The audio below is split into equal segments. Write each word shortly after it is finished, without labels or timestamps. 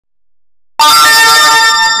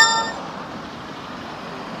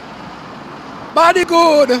Body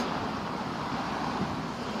good.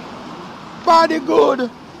 Body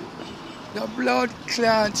good. The blood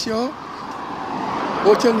clot, yo.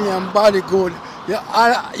 But your name body good. You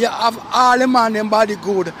have all the man in body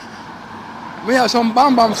good. We have some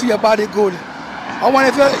bam bam for your body good. I want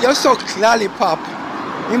if you suck lollipop.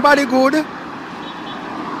 In body good.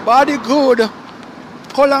 Body good.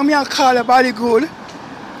 How long me I call your body good?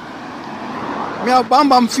 Me have bam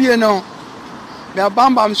bam for you now. Me have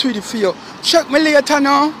bam bam sweetie for you. Check me later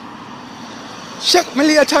now. Check me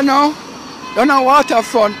later now. You're not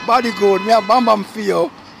waterfront, body good. Me have bam bam for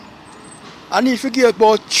you. I need to give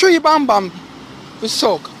about 3 bam bam to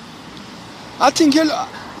suck. I think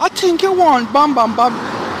you want bam bam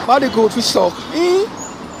body good to suck. Eh?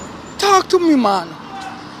 Talk to me, man.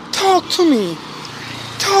 Talk to me.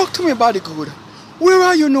 Talk to me, body good. Where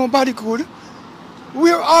are you now, body good?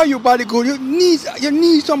 Where are you, body good? You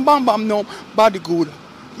need some bam bam now, body good.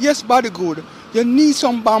 Yes, body good. You need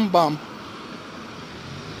some bam bam.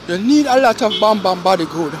 You need a lot of bam bam, body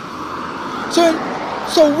good.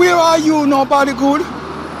 So where are you now, body good?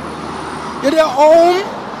 You're at home,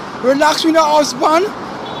 relax with your husband.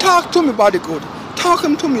 Talk to me, body good. Talk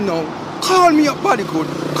him to me now. Call me up, body good.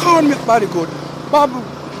 Call me up, body good.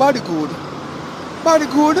 Body good. Body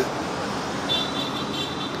good.